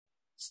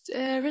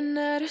Staring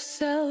at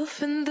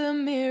herself in the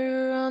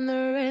mirror on the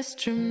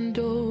restroom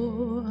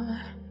door.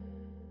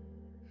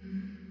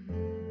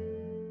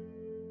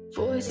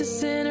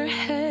 Voices in her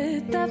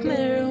head that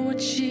mirror what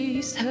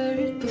she's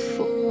heard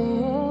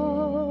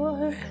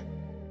before.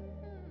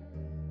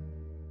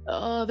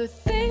 All the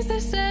things they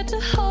said to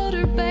hold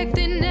her back,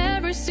 they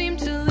never seem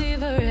to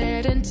leave her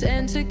head and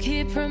tend to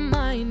keep her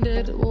mind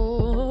at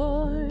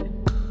war.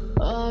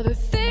 All the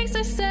things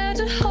they said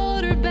to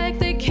hold her back,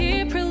 they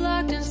keep her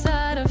locked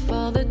inside of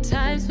all the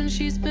times when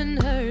she's been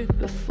hurt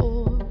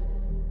before.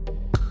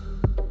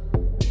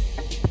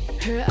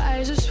 Her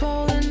eyes are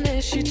swollen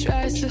as she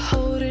tries to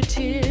hold her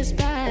tears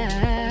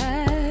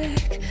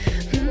back.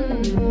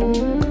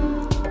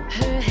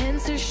 Her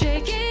hands are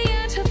shaking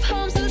and her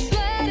palms are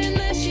sweating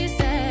as she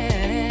says,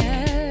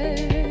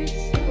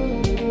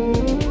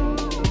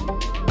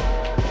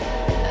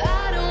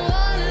 I don't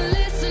wanna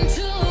listen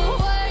to a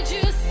word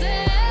you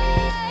say,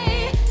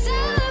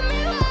 telling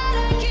me what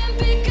I can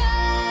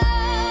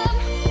become.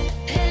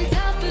 And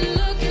I've been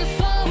looking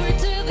forward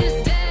to this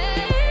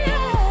day,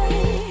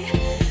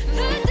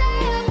 the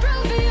day I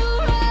prove you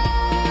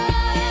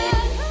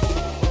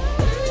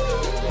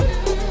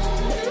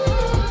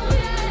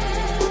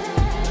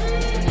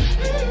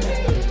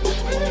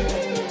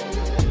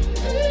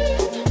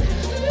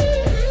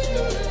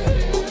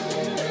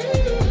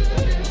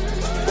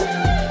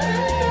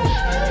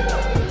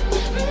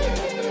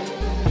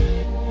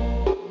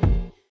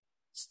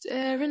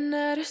Staring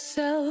at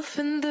herself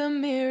in the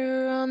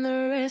mirror on the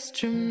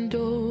restroom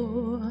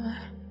door.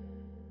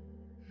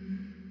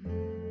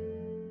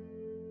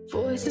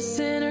 Voices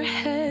in her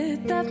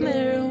head that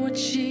mirror what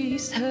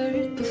she's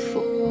heard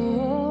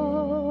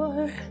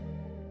before.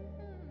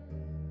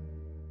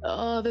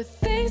 All the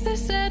things they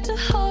said to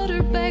hold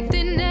her back,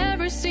 they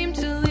never seem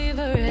to leave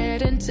her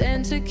head and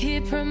tend to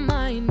keep her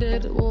mind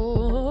at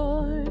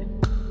war.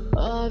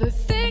 All the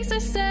things they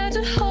said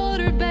to hold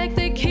her back,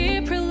 they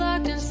keep her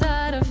locked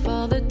inside of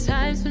all the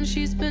times when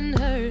she's been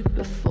hurt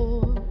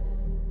before.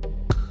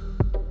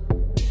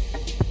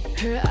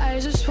 Her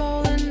eyes are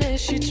swollen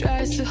as she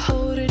tries to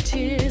hold her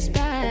tears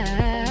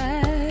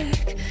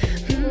back.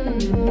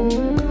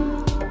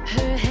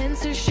 Her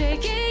hands are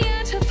shaking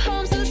and her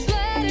palms are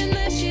sweating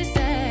as she says,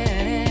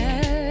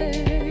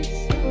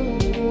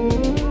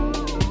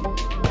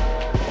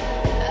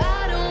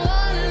 I don't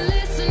wanna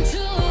listen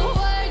to a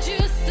word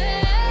you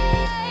say,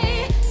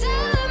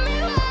 telling me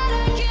what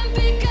I can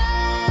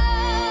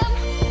become.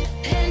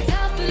 And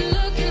I've been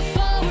looking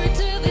forward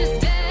to this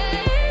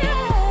day,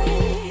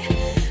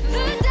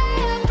 the day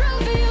I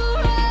prove you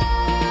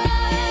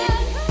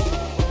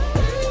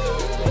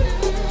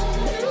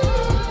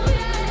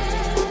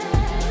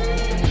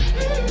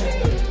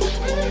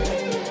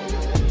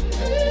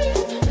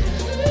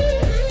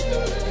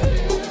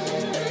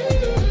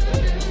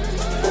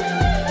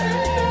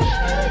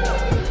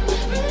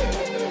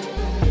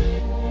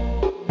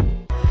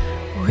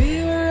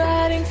We were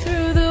riding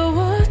through the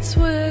woods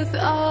with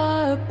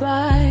our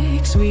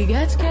bikes. We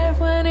got scared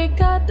when it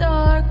got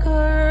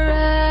darker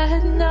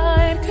at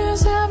night,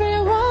 'cause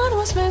everyone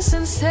was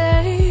missing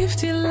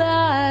safety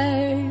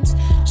lights.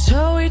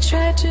 So we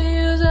tried to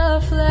use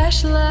a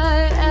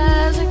flashlight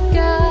as a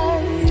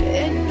guide.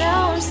 And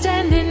now I'm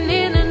standing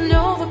in an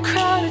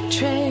overcrowded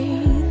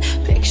train,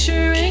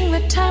 picturing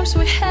the times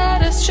we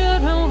had as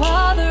children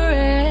while the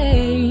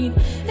rain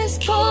is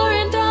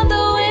pouring down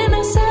the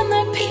windows and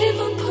the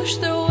people push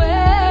their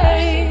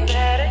way.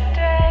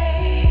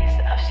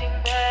 I've seen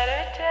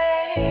better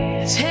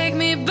days. Take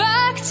me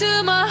back to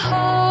my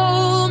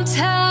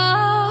hometown.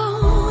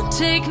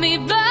 Take me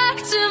back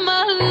to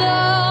my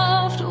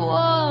loved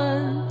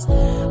ones.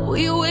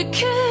 We were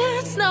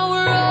kids, now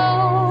we're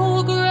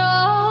all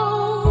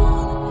grown.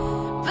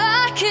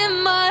 Back in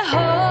my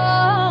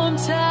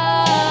hometown.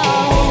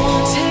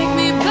 Take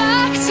me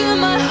back to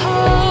my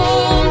home.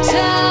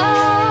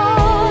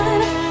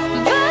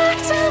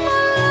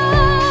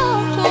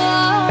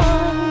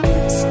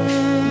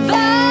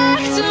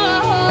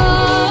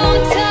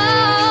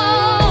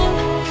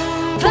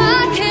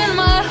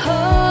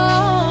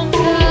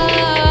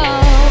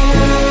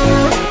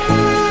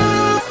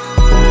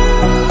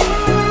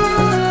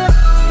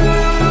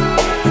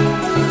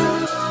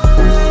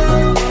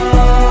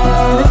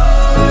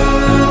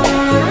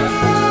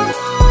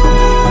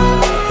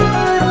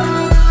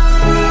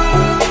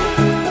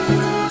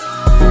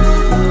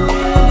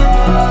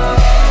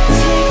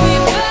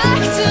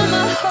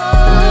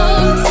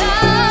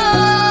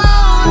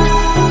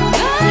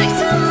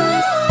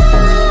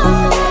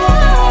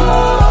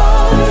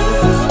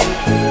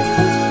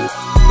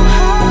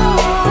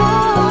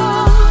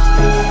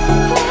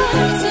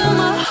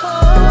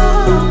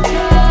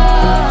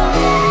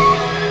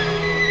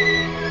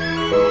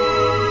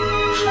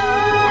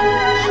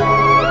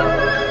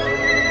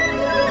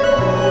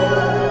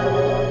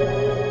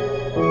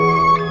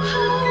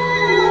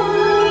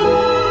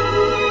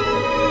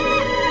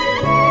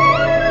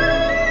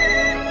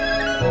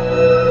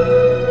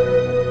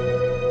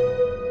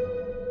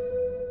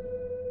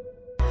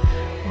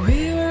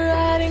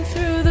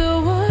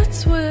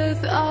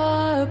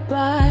 our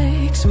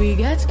bikes. We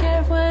get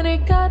scared when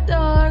it got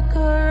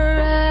darker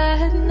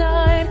at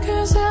night,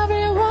 'cause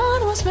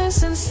everyone was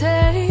missing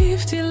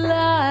safety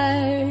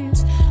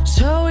lights.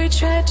 So we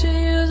tried to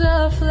use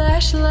a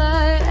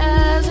flashlight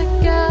as a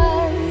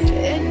guide.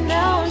 And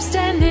now I'm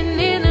standing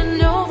in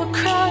an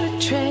overcrowded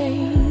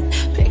train,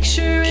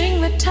 picturing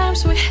the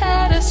times we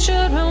had as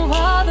children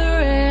while the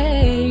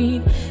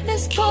rain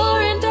is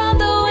pouring down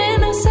the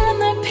windows and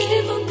the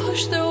people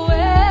push their way.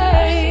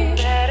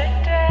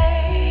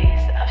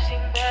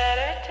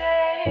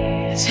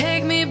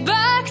 Take me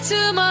back to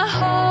my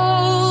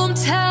hometown.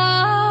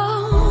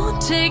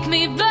 Take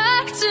me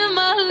back to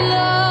my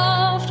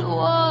loved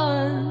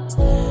ones.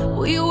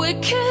 We were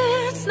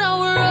kids, now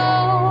we're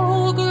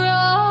all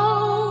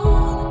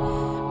grown.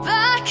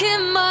 Back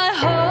in my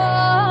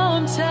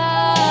hometown.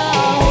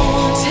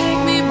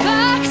 Take me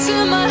back to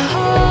my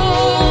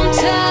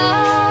hometown.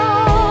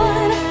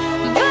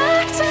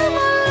 Back to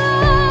my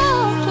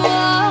loved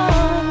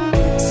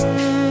ones.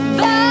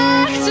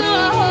 Back to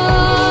my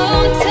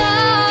hometown.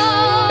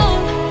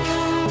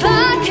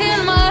 Back in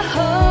my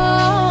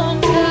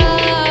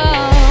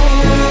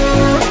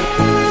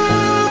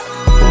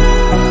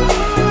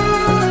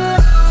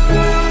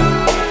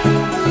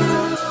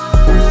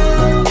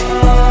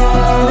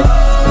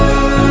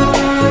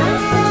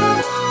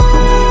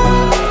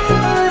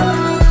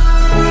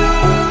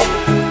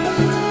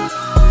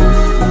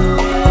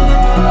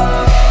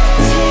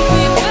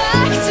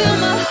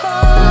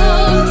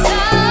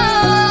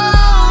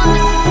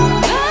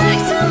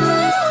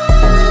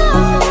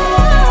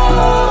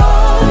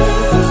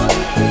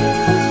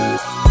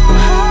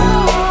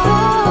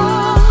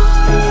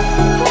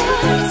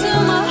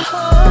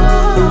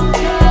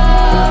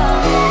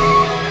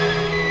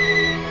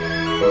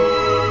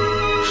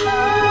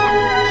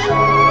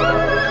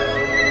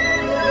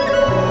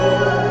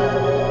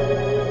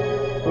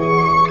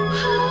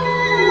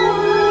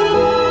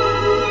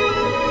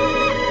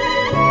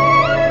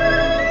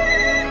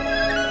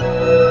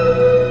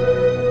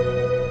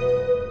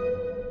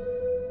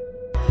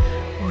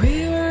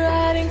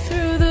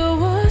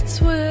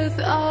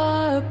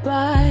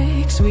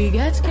we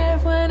get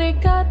scared when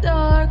it got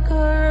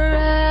darker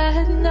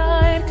at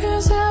night,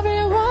 'cause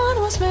everyone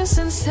was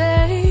missing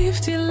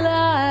safety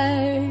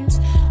lights.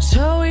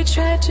 So we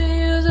tried to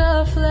use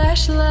a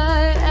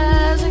flashlight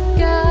as a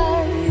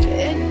guide.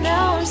 And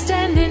now I'm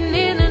standing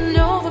in an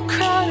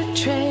overcrowded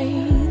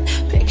train,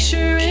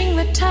 picturing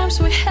the times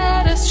we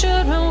had as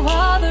children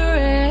while the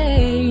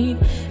rain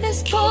is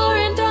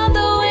pouring down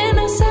the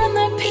windows and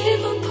the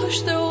people push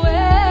their way.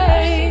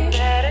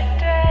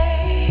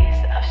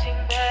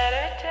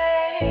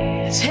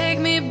 Take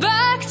me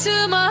back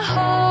to my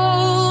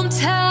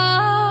hometown.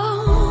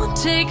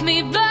 Take me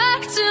back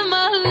to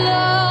my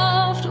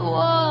loved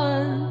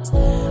ones.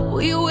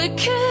 We were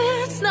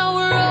kids, now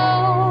we're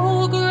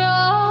all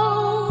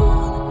grown.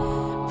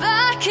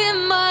 Back in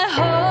my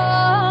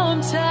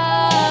hometown.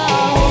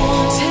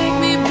 Take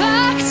me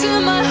back to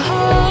my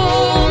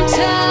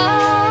hometown.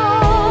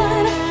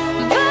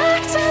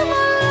 Back to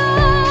my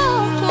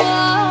loved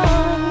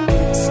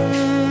ones.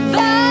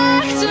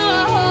 Back to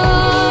my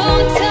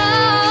hometown.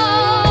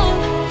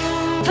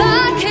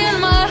 Back in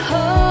my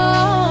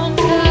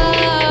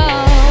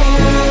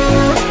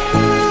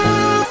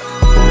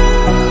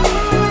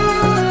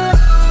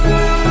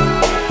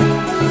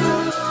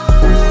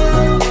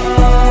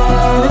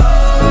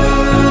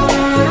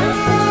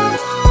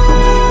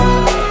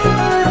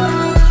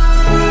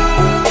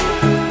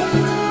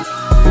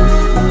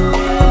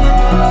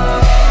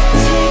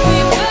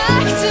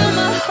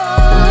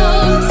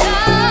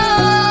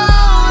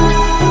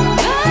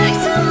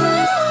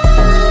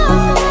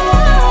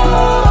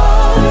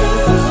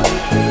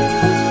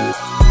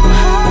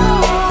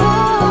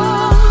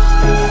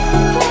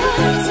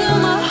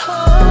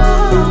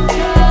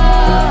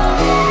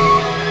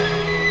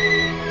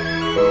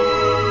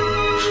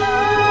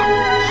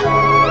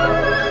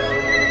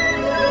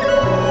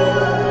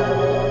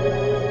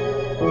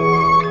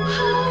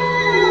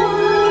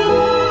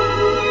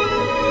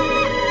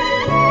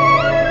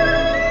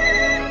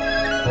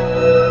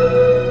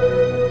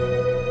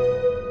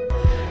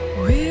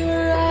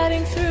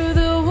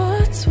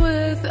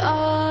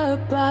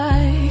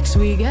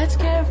we get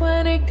scared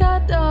when it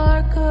got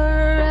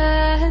darker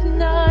at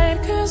night,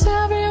 'cause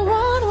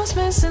everyone was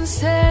missing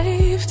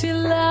safety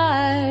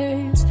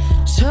lights.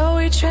 So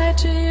we tried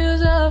to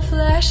use a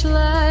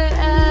flashlight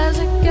as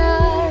a